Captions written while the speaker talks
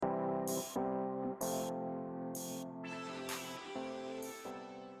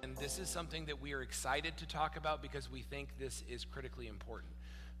this is something that we are excited to talk about because we think this is critically important.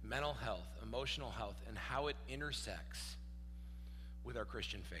 Mental health, emotional health, and how it intersects with our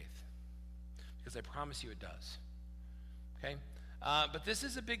Christian faith. Because I promise you it does. Okay? But this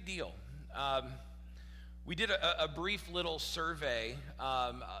is a big deal. We did a brief little survey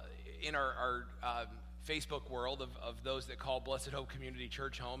in our Facebook world of those that call Blessed Hope Community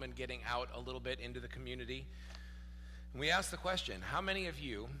Church home and getting out a little bit into the community. And we asked the question, how many of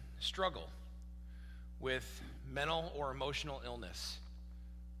you struggle with mental or emotional illness?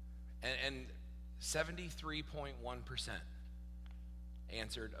 And 73.1%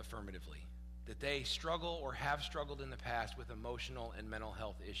 answered affirmatively that they struggle or have struggled in the past with emotional and mental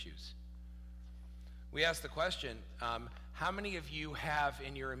health issues. We asked the question, how many of you have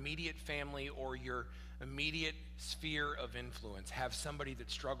in your immediate family or your immediate sphere of influence have somebody that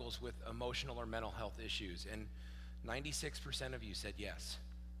struggles with emotional or mental health issues? And 96% of you said yes.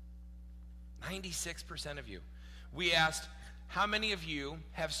 96% of you. We asked, how many of you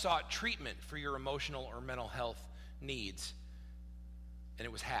have sought treatment for your emotional or mental health needs? And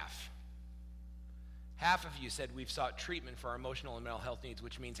it was half. Half of you said we've sought treatment for our emotional and mental health needs,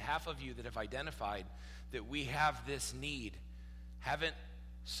 which means half of you that have identified that we have this need haven't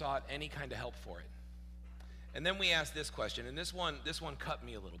sought any kind of help for it. And then we asked this question, and this one cut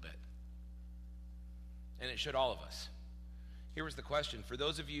me a little bit. And it should all of us. Here was the question. For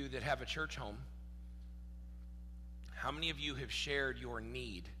those of you that have a church home, how many of you have shared your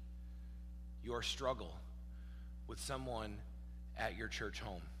need, your struggle with someone at your church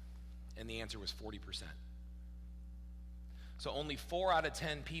home? And the answer was 40%. So only 4 out of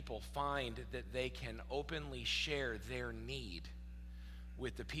 10 people find that they can openly share their need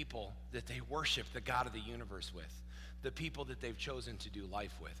with the people that they worship the God of the universe with, the people that they've chosen to do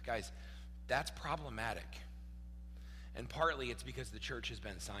life with. Guys, that's problematic. And partly it's because the church has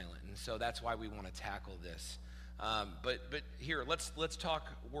been silent. And so that's why we want to tackle this. But here, let's talk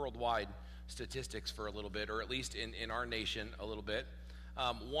worldwide statistics for a little bit, or at least in our nation a little bit.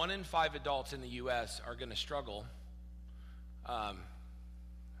 1 in 5 adults in the U.S. are going to struggle. Oh,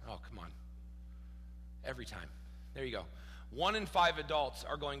 come on. Every time. There you go. 1 in 5 adults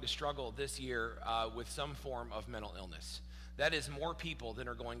are going to struggle this year with some form of mental illness. That is more people than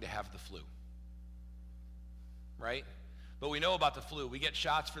are going to have the flu. Right? But we know about the flu. We get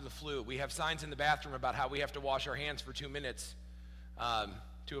shots for the flu. We have signs in the bathroom about how we have to wash our hands for 2 minutes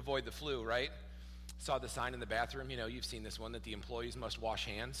to avoid the flu, right? Saw the sign in the bathroom. You know, you've seen this one, that the employees must wash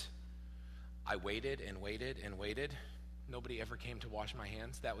hands. I waited and waited and waited. Nobody ever came to wash my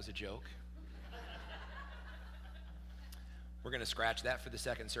hands. That was a joke. We're going to scratch that for the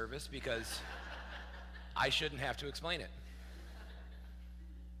second service because I shouldn't have to explain it.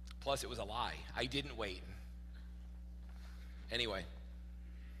 Plus, it was a lie. I didn't wait. Anyway,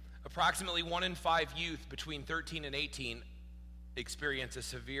 approximately 1 in 5 youth between 13 and 18 experience a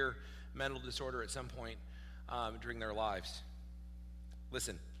severe mental disorder at some point during their lives.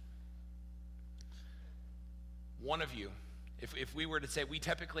 Listen, one of you, if we were to say, we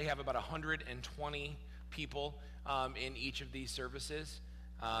typically have about 120 people in each of these services,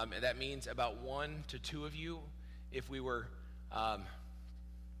 and that means about 1 to 2 of you, if we were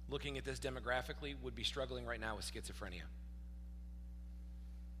looking at this demographically, would be struggling right now with schizophrenia.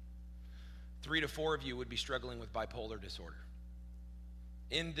 3 to 4 of you would be struggling with bipolar disorder.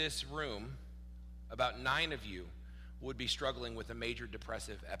 In this room, about 9 of you would be struggling with a major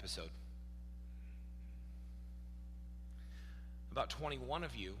depressive episode. About 21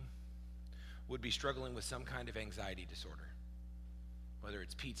 of you would be struggling with some kind of anxiety disorder, whether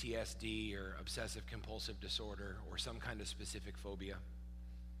it's PTSD or obsessive compulsive disorder or some kind of specific phobia.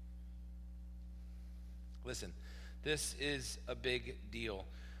 Listen, this is a big deal.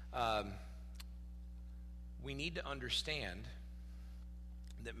 We need to understand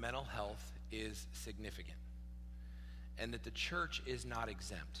that mental health is significant and that the church is not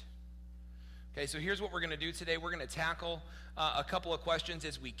exempt. Okay, so here's what we're going to do today. We're going to tackle a couple of questions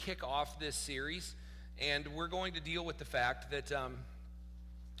as we kick off this series, and we're going to deal with the fact that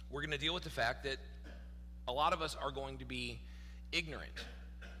a lot of us are going to be ignorant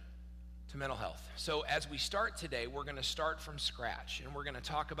to mental health. So as we start today, we're going to start from scratch, and we're going to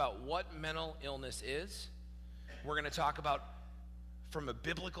talk about what mental illness is. We're going to talk about, from a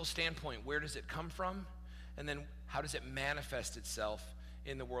biblical standpoint, where does it come from? And then how does it manifest itself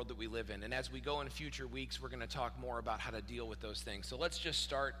in the world that we live in? And as we go in future weeks, we're going to talk more about how to deal with those things. So let's just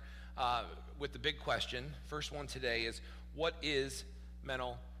start with the big question. First one today is, what is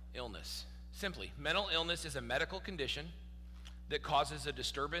mental illness? Simply, mental illness is a medical condition that causes a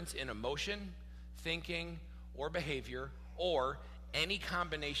disturbance in emotion, thinking, or behavior, or any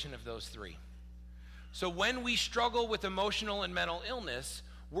combination of those three. So when we struggle with emotional and mental illness,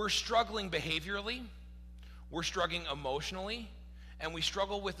 we're struggling behaviorally, we're struggling emotionally, and we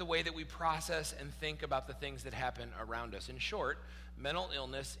struggle with the way that we process and think about the things that happen around us. In short, mental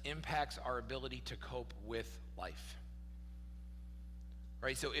illness impacts our ability to cope with life.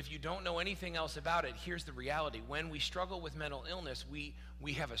 Right? So if you don't know anything else about it, here's the reality. When we struggle with mental illness, we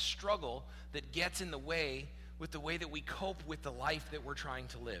have a struggle that gets in the way with the way that we cope with the life that we're trying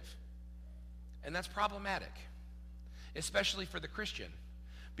to live. And that's problematic, especially for the Christian.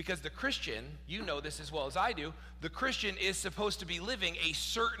 Because the Christian, you know this as well as I do, the Christian is supposed to be living a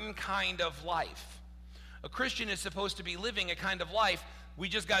certain kind of life. A Christian is supposed to be living a kind of life, we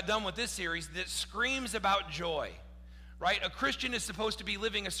just got done with this series, that screams about joy, right? A Christian is supposed to be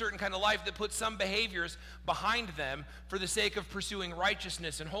living a certain kind of life that puts some behaviors behind them for the sake of pursuing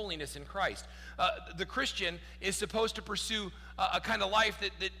righteousness and holiness in Christ. The Christian is supposed to pursue a kind of life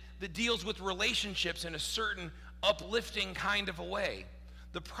that deals with relationships in a certain uplifting kind of a way.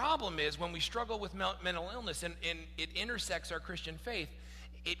 The problem is when we struggle with mental illness and it intersects our Christian faith,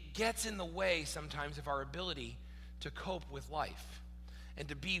 it gets in the way sometimes of our ability to cope with life and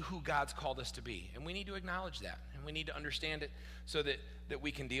to be who God's called us to be. And we need to acknowledge that, and we need to understand it so that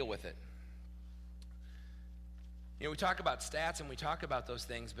we can deal with it. You know, we talk about stats and we talk about those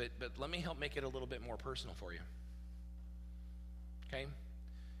things, but let me help make it a little bit more personal for you. Okay?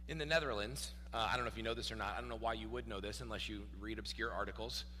 In the Netherlands, I don't know if you know this or not. I don't know why you would know this unless you read obscure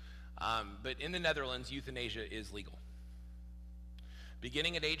articles. But in the Netherlands, euthanasia is legal.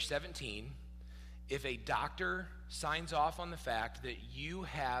 Beginning at age 17, if a doctor signs off on the fact that you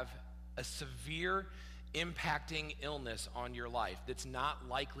have a severe impacting illness on your life that's not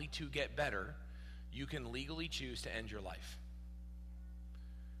likely to get better, you can legally choose to end your life.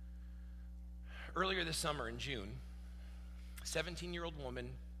 Earlier this summer in June, a 17-year-old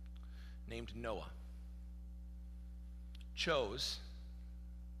woman named Noah chose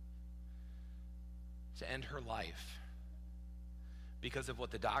to end her life because of what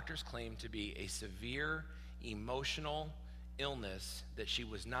the doctors claimed to be a severe emotional illness that she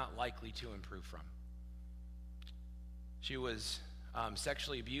was not likely to improve from. She was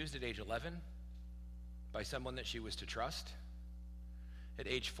sexually abused at age 11 by someone that she was to trust. At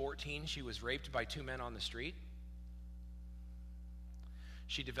age 14, she was raped by 2 men on the street.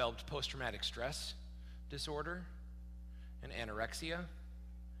 She developed post-traumatic stress disorder and anorexia,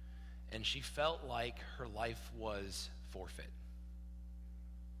 and she felt like her life was forfeit.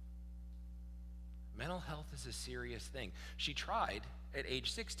 Mental health is a serious thing. She tried at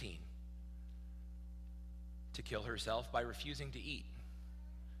age 16 to kill herself by refusing to eat.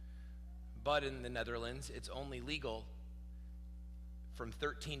 But in the Netherlands, it's only legal from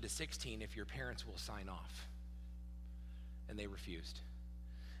 13 to 16 if your parents will sign off. And they refused.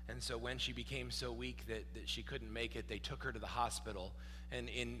 And so when she became so weak that she couldn't make it, they took her to the hospital, and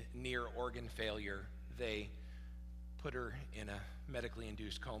in near organ failure, they put her in a medically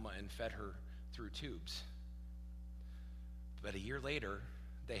induced coma and fed her through tubes. But a year later,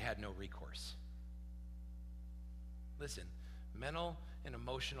 they had no recourse. Listen, mental and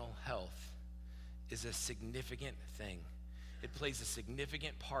emotional health is a significant thing. It plays a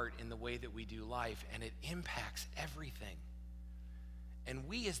significant part in the way that we do life, and it impacts everything. And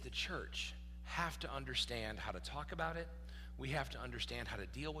we as the church have to understand how to talk about it. We have to understand how to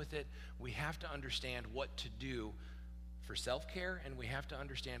deal with it. We have to understand what to do for self-care, and we have to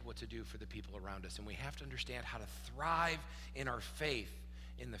understand what to do for the people around us. And we have to understand how to thrive in our faith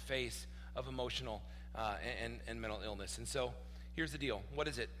in the face of emotional and mental illness. And so here's the deal. What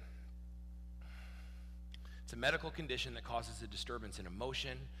is it? It's a medical condition that causes a disturbance in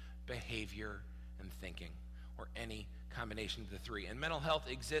emotion, behavior, and thinking, or any combination of the three. And mental health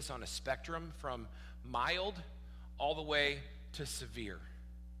exists on a spectrum from mild all the way to severe.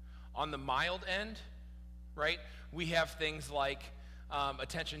 On the mild end, right, we have things like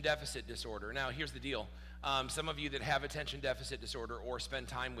attention deficit disorder. Now, here's the deal. Some of you that have attention deficit disorder or spend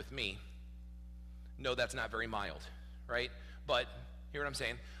time with me know that's not very mild, right? But hear what I'm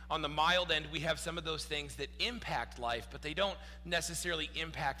saying? On the mild end, we have some of those things that impact life, but they don't necessarily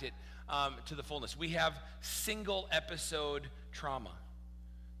impact it to the fullness. We have single episode trauma,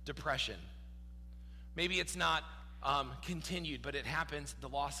 depression. Maybe it's not continued, but it happens, the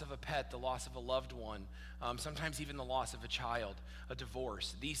loss of a pet, the loss of a loved one, sometimes even the loss of a child, a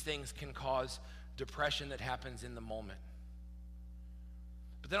divorce. These things can cause depression that happens in the moment.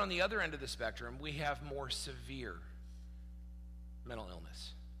 But then on the other end of the spectrum, we have more severe mental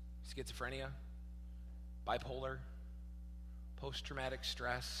illness. Schizophrenia, bipolar, post-traumatic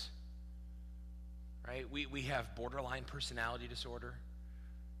stress, right? We have borderline personality disorder,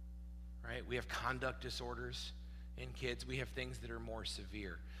 right? We have conduct disorders in kids. We have things that are more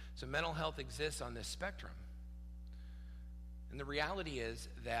severe. So mental health exists on this spectrum. And the reality is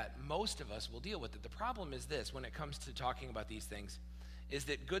that most of us will deal with it. The problem is this, when it comes to talking about these things, is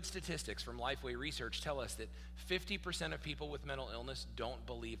that good statistics from Lifeway research tell us that 50% of people with mental illness don't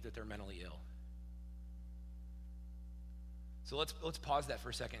believe that they're mentally ill. So let's pause that for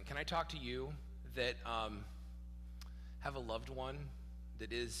a second. Can I talk to you that have a loved one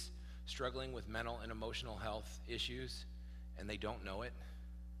that is struggling with mental and emotional health issues, and they don't know it,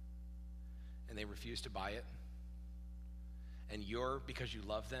 and they refuse to buy it? And you're, because you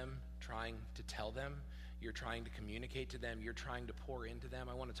love them, trying to tell them, you're trying to communicate to them, you're trying to pour into them.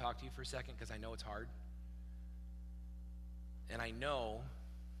 I want to talk to you for a second because I know it's hard. And I know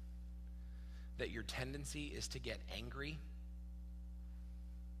that your tendency is to get angry.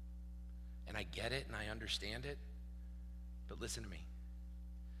 And I get it and I understand it. But listen to me.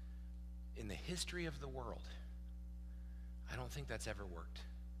 In the history of the world, I don't think that's ever worked.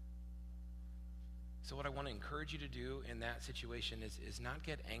 So what I want to encourage you to do in that situation is not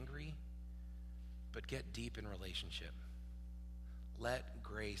get angry, but get deep in relationship. Let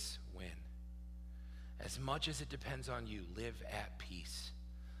grace win. As much as it depends on you, live at peace.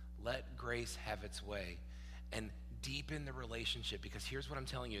 Let grace have its way and deepen the relationship, because here's what I'm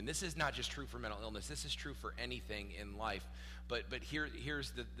telling you, and this is not just true for mental illness, this is true for anything in life, but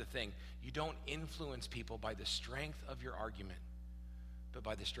here's the thing. You don't influence people by the strength of your argument, but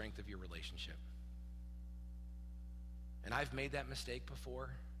by the strength of your relationship. And I've made that mistake before,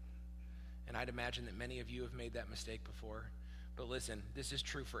 and I'd imagine that many of you have made that mistake before. But listen, this is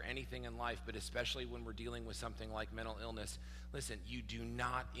true for anything in life, but especially when we're dealing with something like mental illness. Listen, you do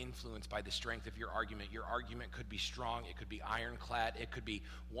not influence by the strength of your argument. Your argument could be strong, it could be ironclad, it could be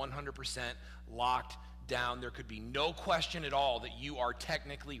 100% locked down. There could be no question at all that you are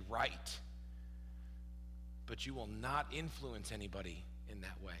technically right. But you will not influence anybody in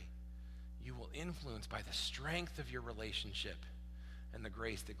that way. You will influence by the strength of your relationship and the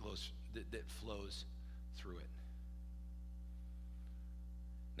grace that flows through it.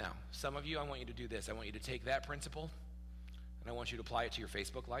 Now, some of you, I want you to do this. I want you to take that principle, and I want you to apply it to your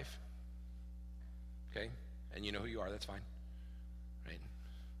Facebook life. Okay? And you know who you are, that's fine.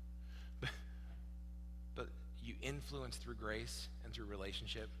 Right? But you influence through grace and through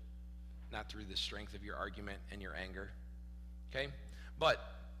relationship, not through the strength of your argument and your anger. Okay? But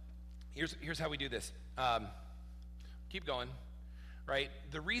here's how we do this. Keep going, right?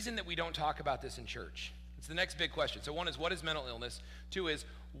 The reason that we don't talk about this in church, it's the next big question. So one is, what is mental illness? Two is,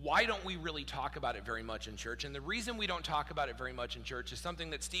 why don't we really talk about it very much in church? And the reason we don't talk about it very much in church is something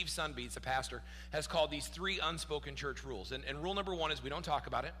that Steve Sunbeats, a pastor, has called these 3 unspoken church rules. And rule number 1 is we don't talk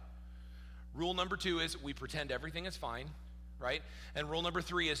about it. Rule number 2 is we pretend everything is fine, right? And rule number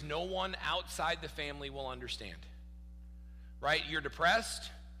 3 is no one outside the family will understand, right? You're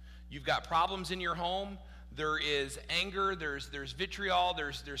depressed. You've got problems in your home. There is anger. There's vitriol.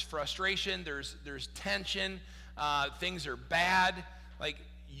 There's frustration. There's tension. Things are bad. Like,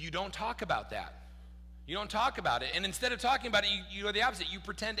 you don't talk about that. You don't talk about it. And instead of talking about it, you do the opposite. You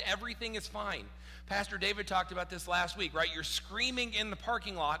pretend everything is fine. Pastor David talked about this last week, right? You're screaming in the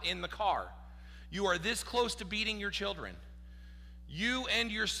parking lot in the car. You are this close to beating your children. You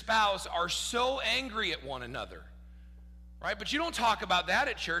and your spouse are so angry at one another. Right? But you don't talk about that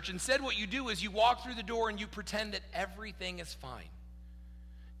at church. Instead, what you do is you walk through the door and you pretend that everything is fine.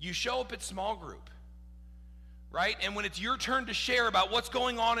 You show up at small group, right? And when it's your turn to share about what's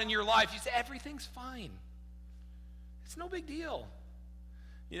going on in your life, you say, everything's fine. It's no big deal.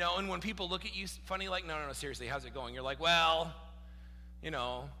 You know, and when people look at you funny, like, no, seriously, how's it going? You're like, well, you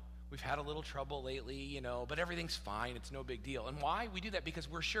know, we've had a little trouble lately, you know, but everything's fine. It's no big deal. And why? We do that because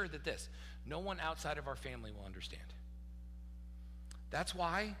we're sure that no one outside of our family will understand. That's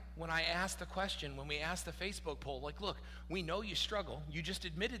why when I asked the question, when we asked the Facebook poll, like, look, we know you struggle. You just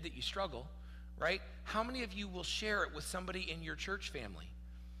admitted that you struggle, right? How many of you will share it with somebody in your church family?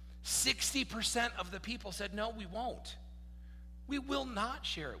 60% of the people said, no, we won't. We will not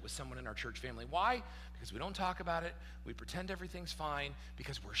share it with someone in our church family. Why? Because we don't talk about it. We pretend everything's fine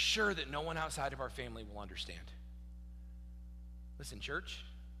because we're sure that no one outside of our family will understand. Listen, church,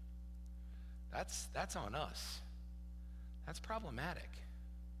 that's on us. That's problematic.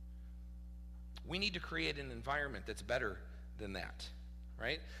 We need to create an environment that's better than that,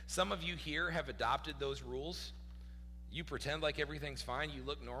 right? Some of you here have adopted those rules. You pretend like everything's fine. You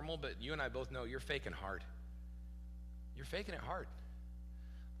look normal, but you and I both know you're faking hard. You're faking it hard.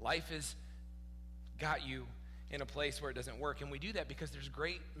 Life has got you in a place where it doesn't work. And we do that because there's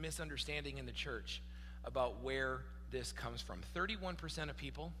great misunderstanding in the church about where this comes from. 31% of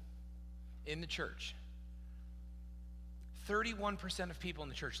people in the church, 31% of people in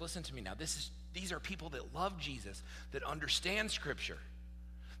the church, listen to me now, these are people that love Jesus, that understand Scripture,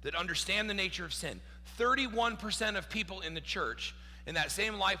 that understand the nature of sin. 31% of people in the church, in that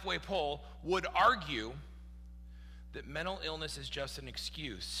same Lifeway poll, would argue that mental illness is just an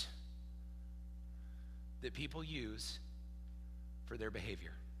excuse that people use for their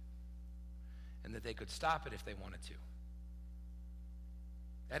behavior, and that they could stop it if they wanted to.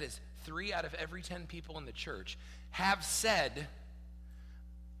 That is 3 out of every 10 people in the church have said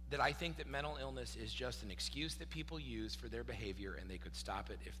that I think that mental illness is just an excuse that people use for their behavior, and they could stop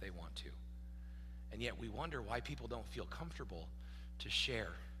it if they want to. And yet we wonder why people don't feel comfortable to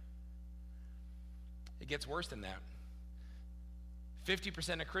share. It gets worse than that.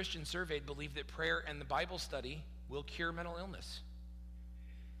 50% of Christians surveyed believe that prayer and the Bible study will cure mental illness.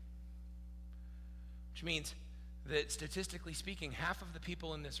 Which means that statistically speaking, half of the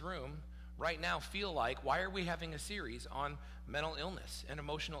people in this room right now feel like, why are we having a series on mental illness and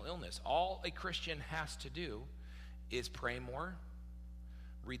emotional illness? All a Christian has to do is pray more,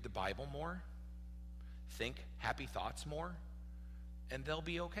 read the Bible more, think happy thoughts more, and they'll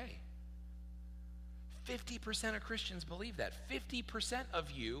be okay. 50% of Christians believe that. 50% of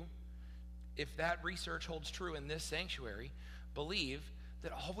you, if that research holds true in this sanctuary, believe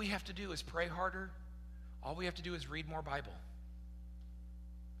that all we have to do is pray harder, all we have to do is read more Bible.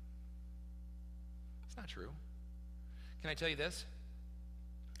 It's not true. Can I tell you this?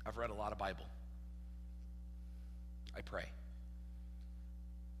 I've read a lot of Bible. I pray.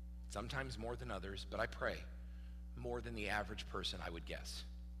 Sometimes more than others, but I pray more than the average person, I would guess.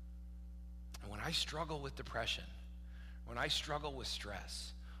 And when I struggle with depression, when I struggle with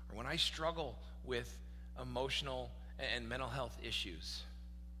stress, or when I struggle with emotional and mental health issues,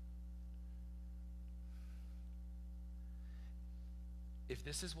 if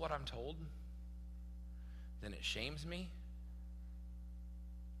this is what I'm told, then it shames me,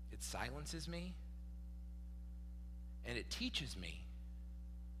 it silences me, and it teaches me.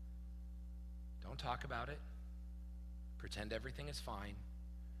 Don't talk about it. Pretend everything is fine.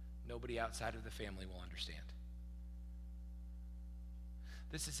 Nobody outside of the family will understand.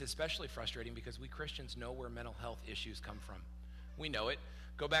 This is especially frustrating because we Christians know where mental health issues come from. We know it.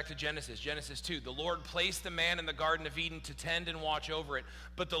 Go back to Genesis 2. The Lord placed the man in the Garden of Eden to tend and watch over it.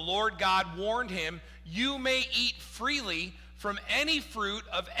 But the Lord God warned him, you may eat freely from any fruit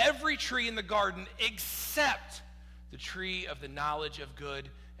of every tree in the garden except the tree of the knowledge of good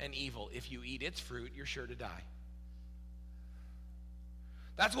and evil. If you eat its fruit, you're sure to die.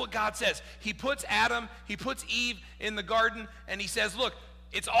 That's what God says. He puts Eve in the garden, and he says, look,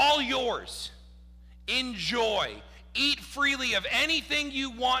 it's all yours. Enjoy. Eat freely of anything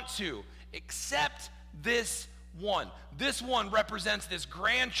you want to, except this one. This one represents this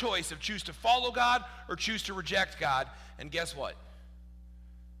grand choice of choose to follow God or choose to reject God. And guess what?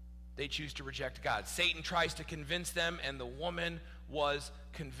 They choose to reject God. Satan tries to convince them, and the woman was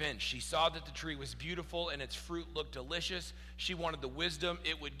convinced. She saw that the tree was beautiful and its fruit looked delicious. She wanted the wisdom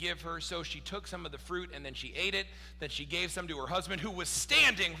it would give her, so she took some of the fruit and then she ate it. Then she gave some to her husband who was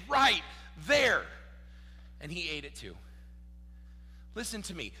standing right there, and he ate it too. Listen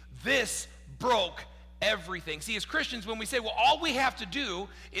to me. This broke everything. See, as Christians, when we say, well, all we have to do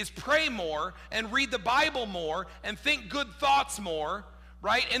is pray more and read the Bible more and think good thoughts more,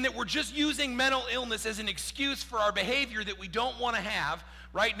 right? And that we're just using mental illness as an excuse for our behavior that we don't want to have,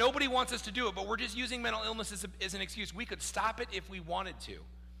 right? Nobody wants us to do it, but we're just using mental illness as an excuse. We could stop it if we wanted to.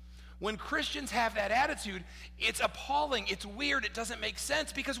 When Christians have that attitude, it's appalling, it's weird, it doesn't make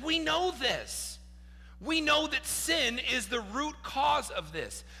sense because we know this. We know that sin is the root cause of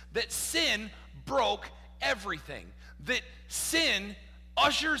this, that sin broke everything, that sin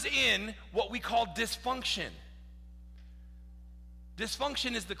ushers in what we call dysfunction.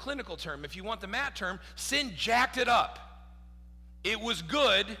 Dysfunction is the clinical term. If you want the Matt term, sin jacked it up. It was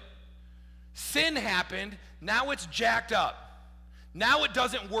good. Sin happened. Now it's jacked up. Now it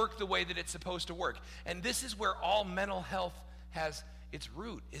doesn't work the way that it's supposed to work. And this is where all mental health has its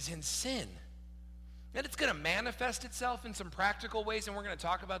root, is in sin. And it's going to manifest itself in some practical ways, and we're going to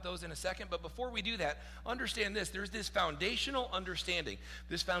talk about those in a second. But before we do that, understand this. There's this foundational understanding,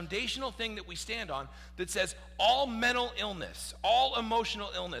 this foundational thing that we stand on that says all mental illness, all emotional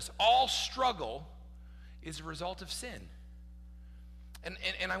illness, all struggle is a result of sin.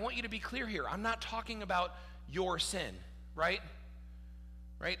 And I want you to be clear here. I'm not talking about your sin, right?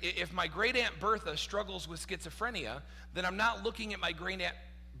 Right? If my great-aunt Bertha struggles with schizophrenia, then I'm not looking at my great-aunt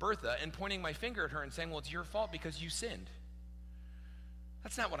Bertha and pointing my finger at her and saying, well, it's your fault because you sinned.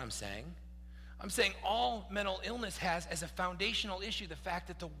 That's not what I'm saying. I'm saying all mental illness has as a foundational issue the fact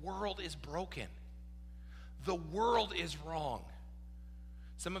that the world is broken. The world is wrong.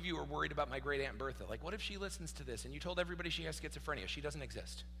 Some of you are worried about my great Aunt Bertha. Like, what if she listens to this and you told everybody she has schizophrenia? She doesn't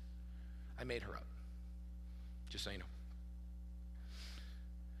exist. I made her up. Just so you know.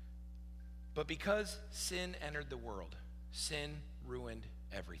 But because sin entered the world, sin ruined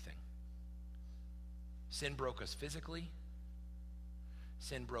everything. Sin broke us physically.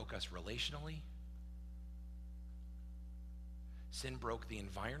 Sin broke us relationally. Sin broke the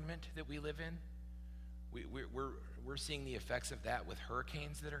environment that we live in. We're seeing the effects of that with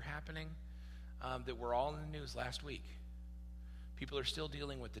hurricanes that are happening that were all in the news last week. People are still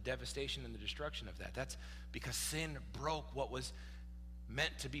dealing with the devastation and the destruction of that. That's because sin broke what was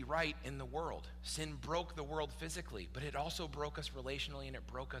meant to be right in the world. Sin broke the world physically, but it also broke us relationally and it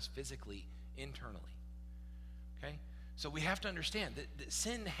broke us physically, internally. Okay? So we have to understand that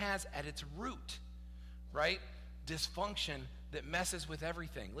sin has at its root, right, dysfunction that messes with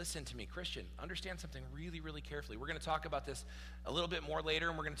everything. Listen to me, Christian, understand something really, really carefully. We're going to talk about this a little bit more later,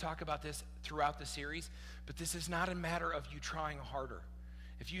 and we're going to talk about this throughout the series, but this is not a matter of you trying harder.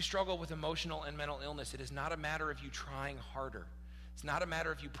 If you struggle with emotional and mental illness, it is not a matter of you trying harder. It's not a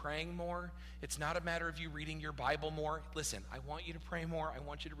matter of you praying more. It's not a matter of you reading your Bible more. Listen, I want you to pray more. I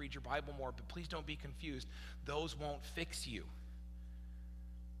want you to read your Bible more, but please don't be confused. Those won't fix you.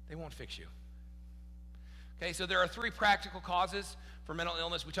 They won't fix you. Okay, so there are three practical causes for mental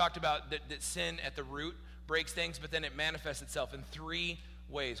illness. We talked about that sin at the root breaks things, but then it manifests itself in three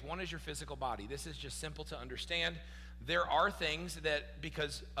ways. One is your physical body. This is just simple to understand. There are things that,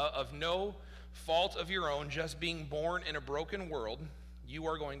 because of no fault of your own, just being born in a broken world, you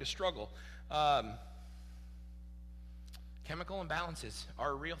are going to struggle. Chemical imbalances are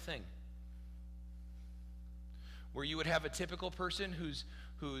a real thing. Where you would have a typical person whose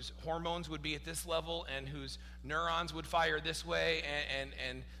hormones would be at this level and whose neurons would fire this way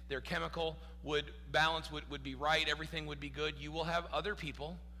and their chemical balance would be right, everything would be good. You will have other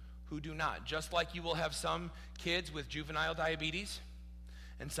people who do not. Just like you will have some kids with juvenile diabetes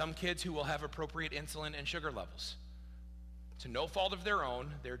and some kids who will have appropriate insulin and sugar levels. To no fault of their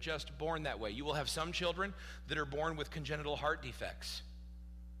own, they're just born that way. You will have some children that are born with congenital heart defects.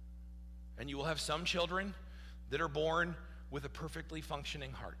 And you will have some children that are born with a perfectly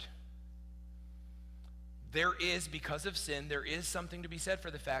functioning heart. There is, because of sin, there is something to be said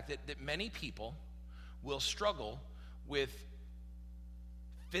for the fact that many people will struggle with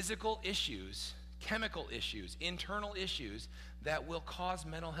physical issues, chemical issues, internal issues that will cause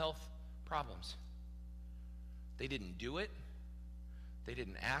mental health problems. They didn't do it. They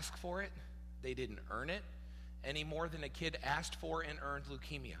didn't ask for it. They didn't earn it any more than a kid asked for and earned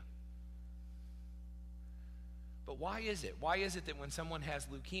leukemia. But why is it? Why is it that when someone has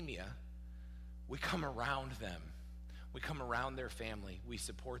leukemia, we come around them? We come around their family. We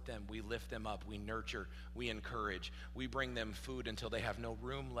support them. We lift them up. We nurture. We encourage. We bring them food until they have no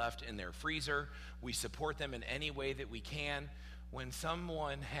room left in their freezer. We support them in any way that we can. When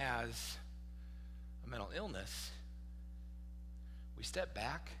someone has a mental illness, we step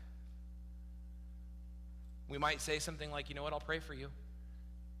back. We might say something like, you know what, I'll pray for you.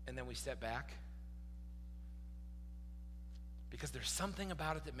 And then we step back. Because there's something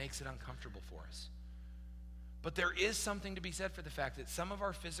about it that makes it uncomfortable for us. But there is something to be said for the fact that some of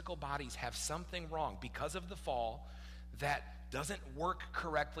our physical bodies have something wrong because of the fall that doesn't work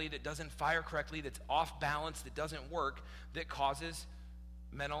correctly, that doesn't fire correctly, that's off balance, that doesn't work, that causes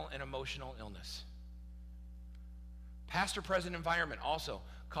mental and emotional illness. Pastor-present environment also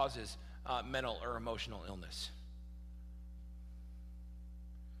causes mental or emotional illness.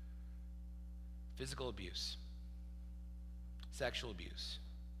 Physical abuse. Sexual abuse,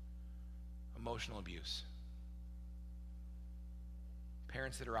 emotional abuse,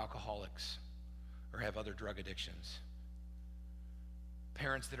 parents that are alcoholics or have other drug addictions,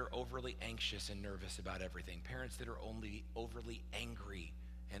 parents that are overly anxious and nervous about everything, parents that are only overly angry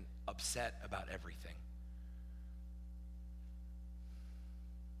and upset about everything,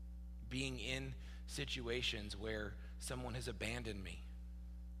 being in situations where someone has abandoned me,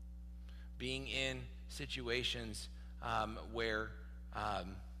 being in situations where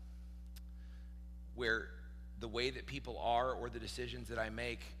the way that people are or the decisions that I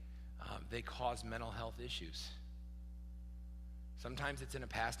make, they cause mental health issues. Sometimes it's in a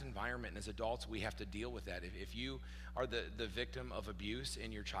past environment, and as adults, we have to deal with that. If you are the victim of abuse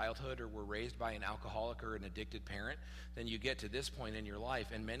in your childhood or were raised by an alcoholic or an addicted parent, then you get to this point in your life,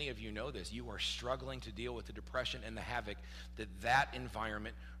 and many of you know this, you are struggling to deal with the depression and the havoc that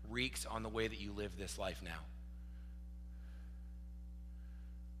environment wreaks on the way that you live this life now.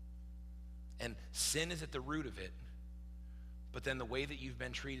 And sin is at the root of it, but then the way that you've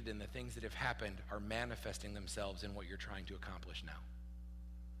been treated and the things that have happened are manifesting themselves in what you're trying to accomplish now.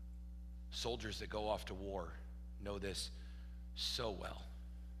 Soldiers that go off to war know this so well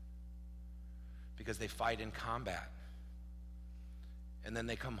because they fight in combat. And then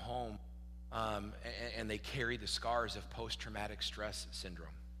they come home and they carry the scars of post-traumatic stress syndrome.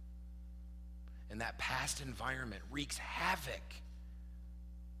 And that past environment wreaks havoc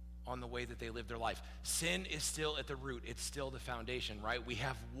on the way that they live their life. Sin is still at the root. It's still the foundation, right? We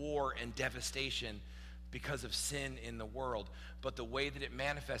have war and devastation because of sin in the world. But the way that it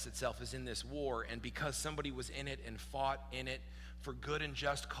manifests itself is in this war, and because somebody was in it and fought in it for good and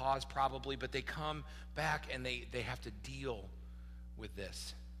just cause probably, but they come back and they have to deal with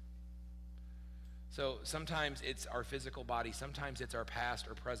this. So sometimes it's our physical body, sometimes it's our past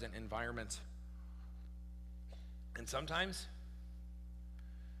or present environments, and sometimes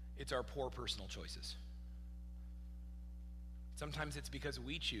it's our poor personal choices. Sometimes it's because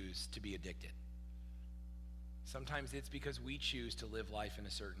we choose to be addicted. Sometimes it's because we choose to live life in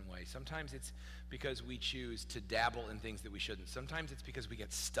a certain way. Sometimes it's because we choose to dabble in things that we shouldn't. Sometimes it's because we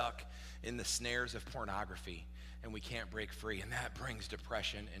get stuck in the snares of pornography and we can't break free, and that brings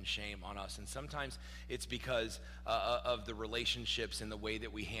depression and shame on us. And sometimes it's because of the relationships and the way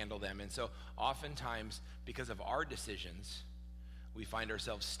that we handle them. And so oftentimes, because of our decisions, we find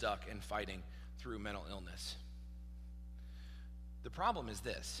ourselves stuck and fighting through mental illness. The problem is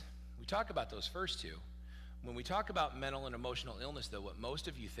this. We talk about those first two. When we talk about mental and emotional illness, though, what most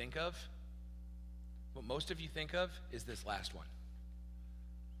of you think of is this last one.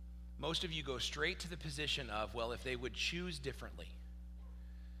 Most of you go straight to the position of, well, if they would choose differently,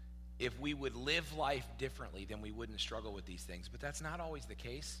 if we would live life differently, then we wouldn't struggle with these things. But that's not always the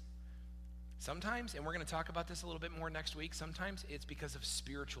case. Sometimes, and we're going to talk about this a little bit more next week, sometimes it's because of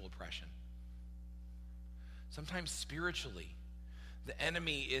spiritual oppression. Sometimes spiritually, the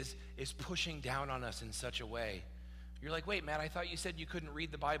enemy is pushing down on us in such a way. You're like, wait, Matt, I thought you said you couldn't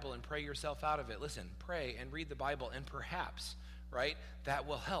read the Bible and pray yourself out of it. Listen, pray and read the Bible, and perhaps, right, that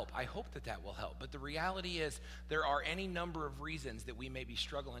will help. I hope that will help. But the reality is there are any number of reasons that we may be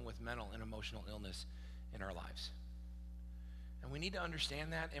struggling with mental and emotional illness in our lives. And we need to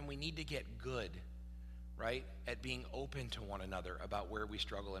understand that, and we need to get good, right, at being open to one another about where we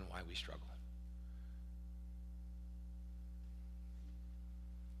struggle and why we struggle.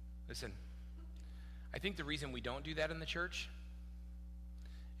 Listen, I think the reason we don't do that in the church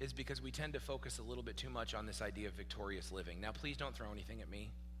is because we tend to focus a little bit too much on this idea of victorious living. Now, please don't throw anything at me,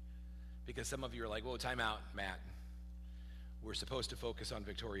 because some of you are like, whoa, time out, Matt. We're supposed to focus on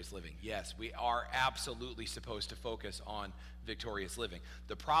victorious living. Yes, we are absolutely supposed to focus on victorious living.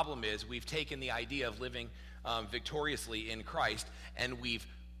 The problem is we've taken the idea of living victoriously in Christ, and we've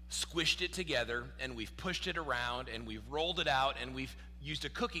squished it together, and we've pushed it around, and we've rolled it out, and we've used a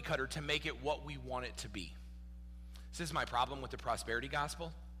cookie cutter to make it what we want it to be. This is my problem with the prosperity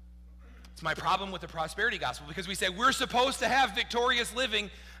gospel. It's my problem with the prosperity gospel, because we say we're supposed to have victorious living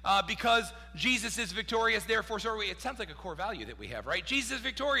because Jesus is victorious, therefore so are we. It sounds like a core value that we have, right? Jesus is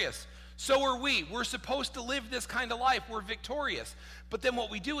victorious, so are we. We're supposed to live this kind of life. We're victorious. But then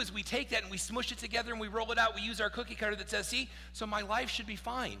what we do is we take that and we smush it together and we roll it out. We use our cookie cutter that says, see, so my life should be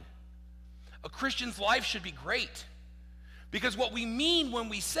fine. A Christian's life should be great. Because what we mean when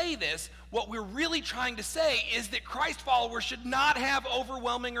we say this, what we're really trying to say is that Christ followers should not have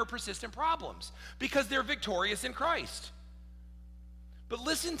overwhelming or persistent problems because they're victorious in Christ. But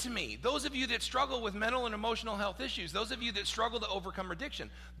listen to me, those of you that struggle with mental and emotional health issues, those of you that struggle to overcome addiction,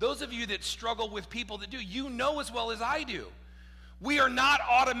 those of you that struggle with people that do, you know as well as I do, we are not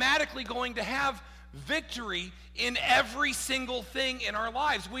automatically going to have victory in every single thing in our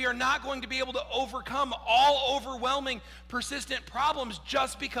lives. We are not going to be able to overcome all overwhelming, persistent problems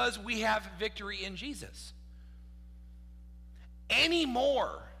just because we have victory in Jesus. Any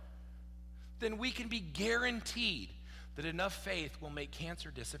more than we can be guaranteed that enough faith will make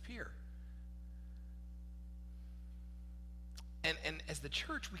cancer disappear. And as the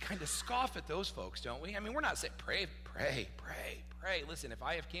church, we kind of scoff at those folks, don't we? I mean, we're not saying, pray. Listen, if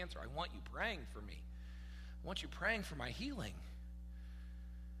I have cancer, I want you praying for me. I want you praying for my healing.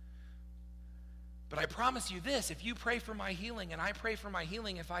 But I promise you this, if you pray for my healing and I pray for my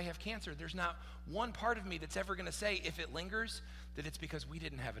healing if I have cancer, there's not one part of me that's ever going to say, if it lingers, that it's because we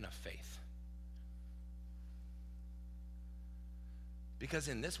didn't have enough faith. Because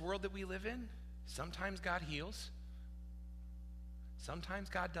in this world that we live in, sometimes God heals, sometimes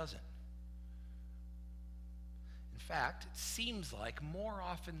God doesn't. In fact, it seems like more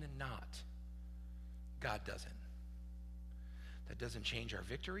often than not, God doesn't. That doesn't change our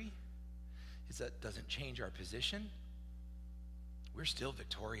victory. That doesn't change our position. We're still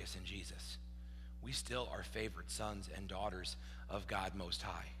victorious in Jesus. We still are favorite sons and daughters of God Most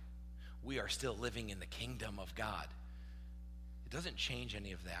High. We are still living in the kingdom of God. It doesn't change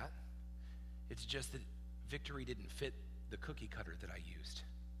any of that. It's just that victory didn't fit the cookie cutter that I used.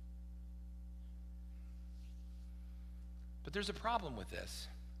 But there's a problem with this.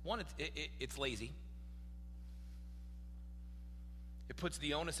 One, it's lazy. It puts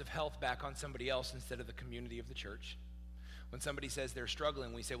the onus of health back on somebody else instead of the community of the church. When somebody says they're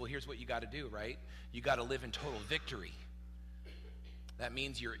struggling, we say, well, here's what you got to do, right? You got to live in total victory. That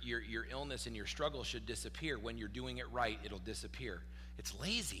means your illness and your struggle should disappear. When you're doing it right, it'll disappear. It's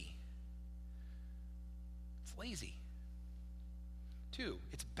lazy. It's lazy. 2,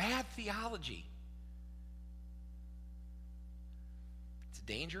 it's bad theology. It's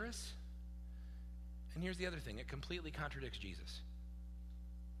dangerous. And here's the other thing. It completely contradicts Jesus.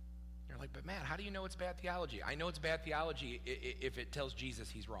 You're like, but Matt, how do you know it's bad theology? I know it's bad theology if it tells Jesus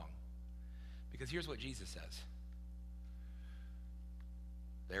he's wrong. Because here's what Jesus says.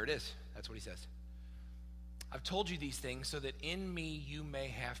 There it is. That's what he says. I've told you these things so that in me you may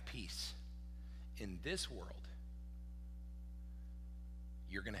have peace. In this world,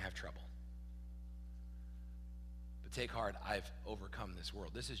 you're going to have trouble. But take heart, I've overcome this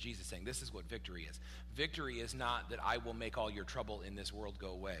world. This is Jesus saying, this is what victory is. Victory is not that I will make all your trouble in this world go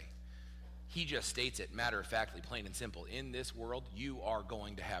away. He just states it matter-of-factly, plain and simple. In this world, you are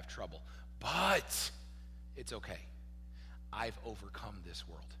going to have trouble. But it's okay. I've overcome this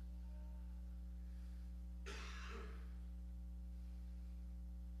world.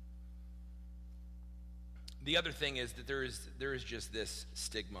 The other thing is that there is just this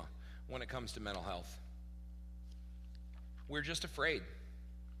stigma when it comes to mental health. We're just afraid.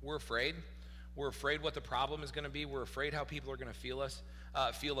 We're afraid. We're afraid what the problem is going to be. We're afraid how people are going to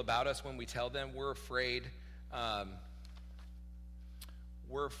feel about us when we tell them. We're afraid.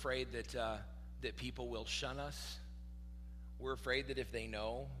 We're afraid that people will shun us. We're afraid that if they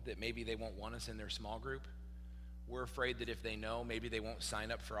know that maybe they won't want us in their small group. We're afraid that if they know, maybe they won't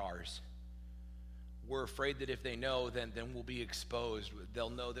sign up for ours. We're afraid that if they know, then we'll be exposed. They'll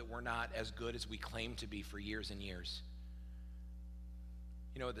know that we're not as good as we claim to be for years and years.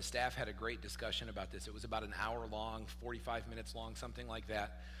 You know, the staff had a great discussion about this. It was about an hour long, 45 minutes long, something like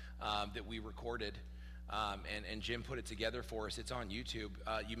that, that we recorded. And Jim put it together for us. It's on YouTube.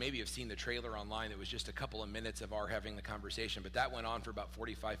 You maybe have seen the trailer online. It was just a couple of minutes of our having the conversation, but that went on for about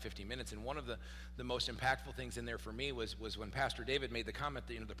 45, 50 minutes. And one of the most impactful things in there for me was when Pastor David made the comment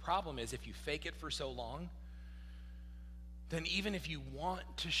that, the problem is if you fake it for so long, then even if you want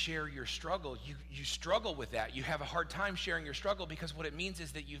to share your struggle, you struggle with that. You have a hard time sharing your struggle because what it means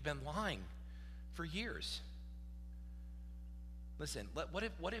is that you've been lying for years. Listen,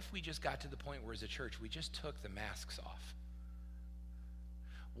 what if we just got to the point where as a church we just took the masks off?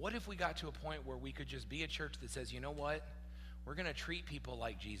 What if we got to a point where we could just be a church that says, you know what? We're going to treat people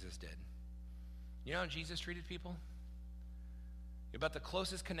like Jesus did. You know how Jesus treated people? About the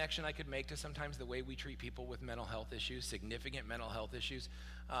closest connection I could make to sometimes the way we treat people with mental health issues, significant mental health issues,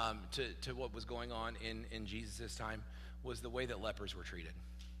 to what was going on in Jesus' time was the way that lepers were treated.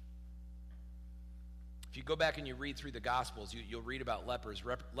 If you go back and you read through the Gospels, you'll read about lepers.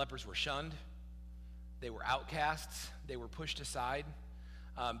 Lepers were shunned. They were outcasts. They were pushed aside.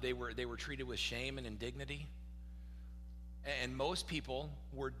 They were treated with shame and indignity. And most people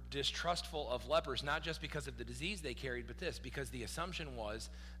were distrustful of lepers, not just because of the disease they carried, but because the assumption was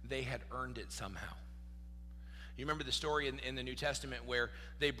they had earned it somehow. You remember the story in the New Testament where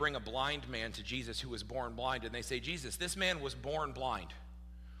they bring a blind man to Jesus who was born blind, and they say, Jesus, this man was born blind.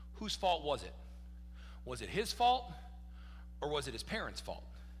 Whose fault was it? Was it his fault, or was it his parents' fault?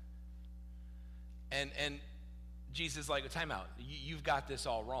 And Jesus is like, time out. You've got this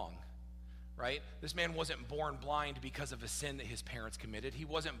all wrong. Right? This man wasn't born blind because of a sin that his parents committed. He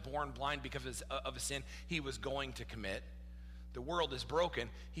wasn't born blind because of a sin he was going to commit. The world is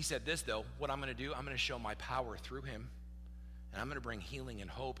broken. He said this, though, what I'm going to do, I'm going to show my power through him, and I'm going to bring healing and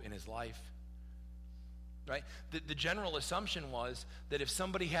hope in his life. Right? The general assumption was that if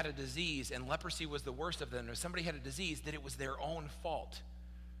somebody had a disease, and leprosy was the worst of them, if somebody had a disease, that it was their own fault.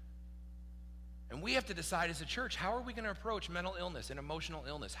 And we have to decide as a church, how are we going to approach mental illness and emotional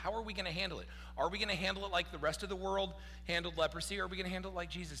illness? How are we going to handle it? Are we going to handle it like the rest of the world handled leprosy, or are we going to handle it like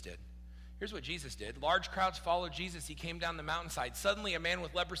Jesus did? Here's what Jesus did. Large crowds followed Jesus. He came down the mountainside. Suddenly, a man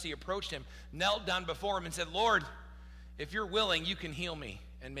with leprosy approached him, knelt down before him, and said, "Lord, if you're willing, you can heal me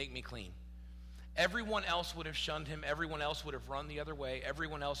and make me clean." Everyone else would have shunned him. Everyone else would have run the other way.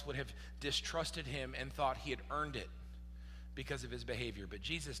 Everyone else would have distrusted him and thought he had earned it because of his behavior. But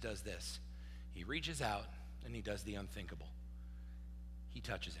Jesus does this. He reaches out and he does the unthinkable. He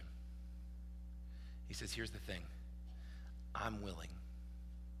touches him. He says, "Here's the thing. I'm willing.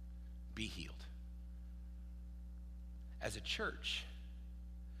 Be healed." As a church,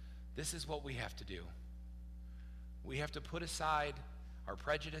 this is what we have to do. We have to put aside our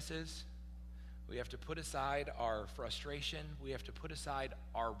prejudices. We have to put aside our frustration. We have to put aside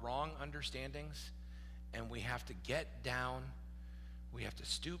our wrong understandings. And we have to get down. We have to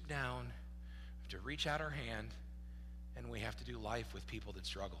stoop down. We have to reach out our hand. And we have to do life with people that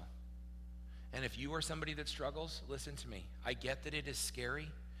struggle. And if you are somebody that struggles, listen to me. I get that it is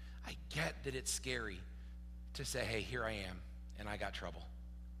scary. I get that it's scary to say, "Hey, here I am, and I got trouble."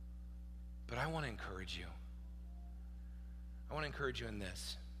 But I want to encourage you. I want to encourage you in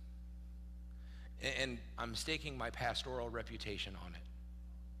this. And I'm staking my pastoral reputation on it.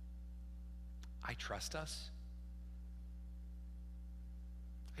 I trust us.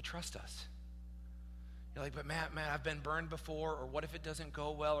 I trust us. You're like, "But Matt, I've been burned before," or "What if it doesn't go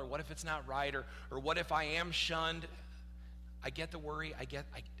well," or "What if it's not right," or "What if I am shunned?" I get the worry. I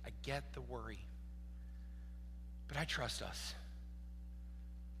get the worry. But I trust us.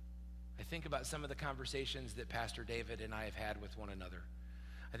 I think about some of the conversations that Pastor David and I have had with one another.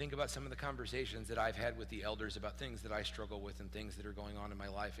 I think about some of the conversations that I've had with the elders about things that I struggle with and things that are going on in my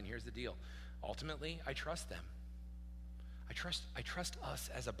life. And here's the deal. Ultimately, I trust them. I trust us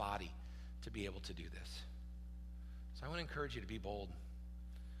as a body to be able to do this. So I want to encourage you to be bold.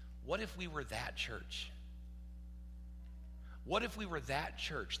 What if we were that church? What if we were that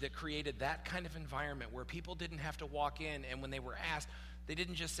church that created that kind of environment where people didn't have to walk in, and when they were asked, they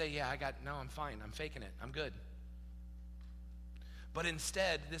didn't just say, "Yeah, no, I'm fine. I'm faking it. I'm good." But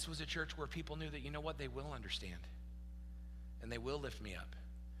instead, this was a church where people knew that, you know what, they will understand. And they will lift me up.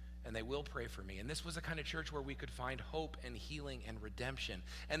 And they will pray for me. And this was a kind of church where we could find hope and healing and redemption.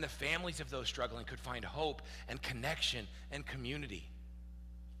 And the families of those struggling could find hope and connection and community.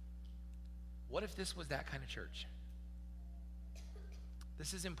 What if this was that kind of church?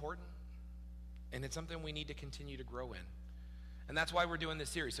 This is important. And it's something we need to continue to grow in. And that's why we're doing this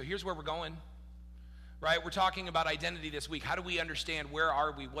series. So here's where we're going. Right? We're talking about identity this week. How do we understand? Where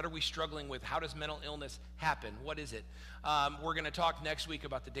are we? What are we struggling with? How does mental illness happen? What is it? We're going to talk next week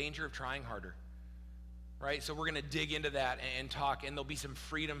about the danger of trying harder. Right? So we're going to dig into that and talk, and there'll be some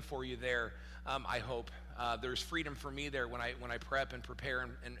freedom for you there, I hope. There's freedom for me there when I prep and prepare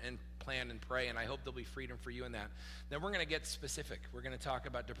and plan and pray, and I hope there'll be freedom for you in that. Then we're going to get specific. We're going to talk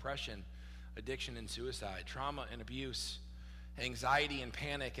about depression, addiction and suicide, trauma and abuse, anxiety and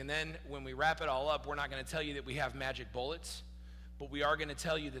panic. And then when we wrap it all up, we're not going to tell you that we have magic bullets, but we are going to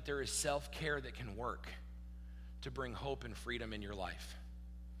tell you that there is self-care that can work to bring hope and freedom in your life.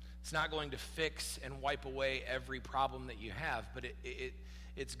 It's not going to fix and wipe away every problem that you have, but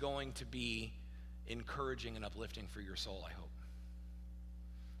it's going to be encouraging and uplifting for your soul, I hope.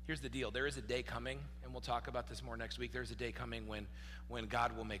 Here's the deal. There is a day coming, and we'll talk about this more next week. There's a day coming when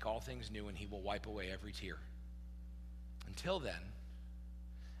God will make all things new and he will wipe away every tear. Until then,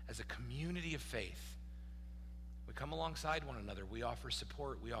 as a community of faith, we come alongside one another. We offer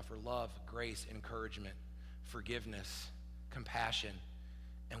support. We offer love, grace, encouragement, forgiveness, compassion,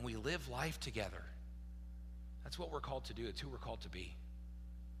 and we live life together. That's what we're called to do. It's who we're called to be.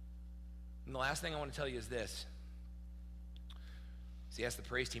 And the last thing I want to tell you is this. So ask the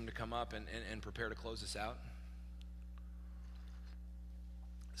praise team to come up and prepare to close us out.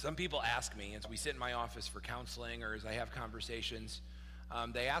 Some people ask me, as we sit in my office for counseling or as I have conversations,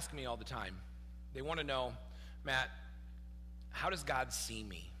 they ask me all the time. They want to know, "Matt, how does God see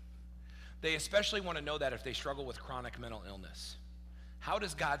me?" They especially want to know that if they struggle with chronic mental illness. How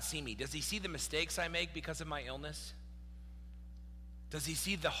does God see me? Does he see the mistakes I make because of my illness? Does he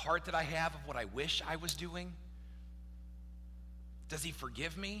see the heart that I have of what I wish I was doing? Does he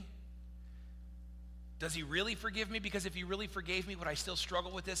forgive me? Does he really forgive me? Because if he really forgave me, would I still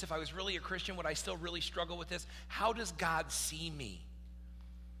struggle with this? If I was really a Christian, would I still really struggle with this? How does God see me?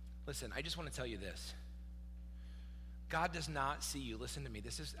 Listen, I just want to tell you this. God does not see you. Listen to me.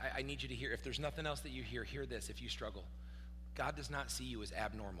 I need you to hear. If there's nothing else that you hear this if you struggle. God does not see you as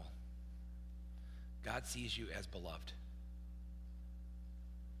abnormal. God sees you as beloved.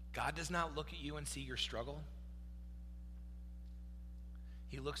 God does not look at you and see your struggle.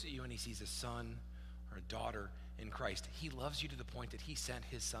 He looks at you and he sees a son or a daughter in Christ. He loves you to the point that he sent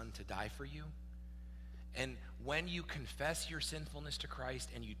his son to die for you. And when you confess your sinfulness to Christ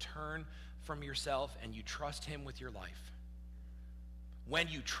and you turn from yourself and you trust him with your life, when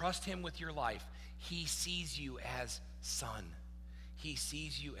you trust him with your life, he sees you as son. He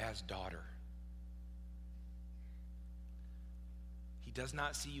sees you as daughter. He does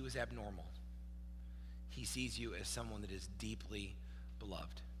not see you as abnormal. He sees you as someone that is deeply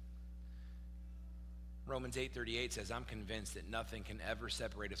beloved. Romans 8:38 says, I'm convinced that nothing can ever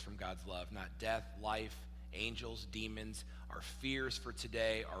separate us from God's love. Not death, life, angels, demons, our fears for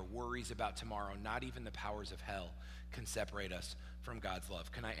today, our worries about tomorrow, not even the powers of hell can separate us from God's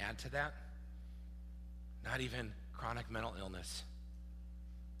love. Can I add to that? Not even chronic mental illness.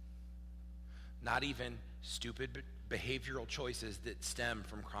 Not even stupid behavioral choices that stem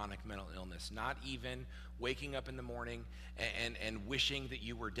from chronic mental illness. Not even waking up in the morning and wishing that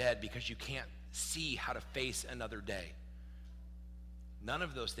you were dead because you can't see how to face another day. None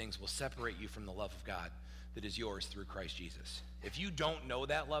of those things will separate you from the love of God that is yours through Christ Jesus. If you don't know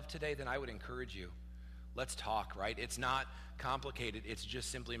that love today, then I would encourage you, let's talk, right? It's not complicated. It's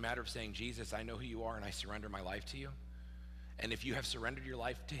just simply a matter of saying, Jesus, I know who you are and I surrender my life to you. And if you have surrendered your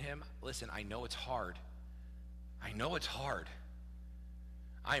life to him, listen, I know it's hard. I know it's hard.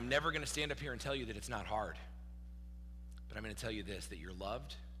 I am never going to stand up here and tell you that it's not hard. But I'm going to tell you this, that you're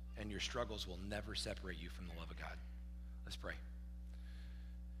loved and your struggles will never separate you from the love of God. Let's pray.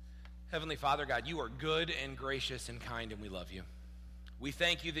 Heavenly Father, God, you are good and gracious and kind, and we love you. We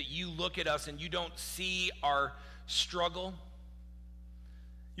thank you that you look at us and you don't see our struggle.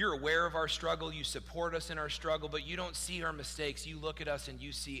 You're aware of our struggle. You support us in our struggle, but you don't see our mistakes. You look at us and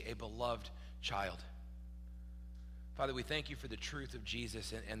you see a beloved child. Father, we thank you for the truth of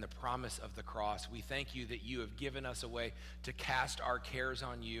Jesus and the promise of the cross. We thank you that you have given us a way to cast our cares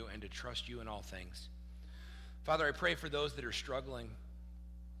on you and to trust you in all things. Father, I pray for those that are struggling.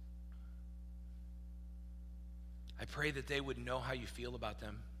 I pray that they would know how you feel about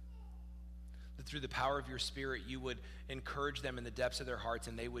them. That through the power of your Spirit, you would encourage them in the depths of their hearts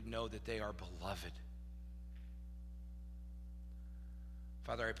and they would know that they are beloved.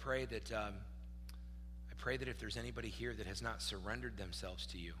 Father, I pray that if there's anybody here that has not surrendered themselves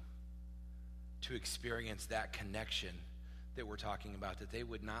to you to experience that connection that we're talking about, that they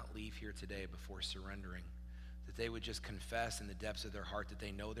would not leave here today before surrendering, that they would just confess in the depths of their heart that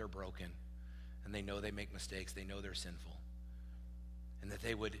they know they're broken and they know they make mistakes, they know they're sinful, and that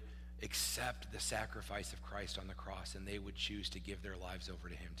they would accept the sacrifice of Christ on the cross and they would choose to give their lives over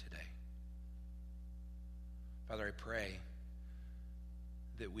to him today. Father, I pray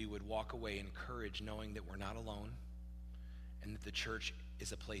that we would walk away encouraged knowing that we're not alone and that the church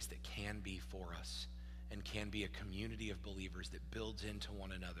is a place that can be for us and can be a community of believers that builds into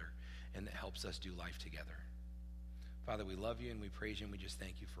one another and that helps us do life together. Father, we love you and we praise you and we just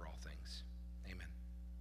thank you for all things. Amen.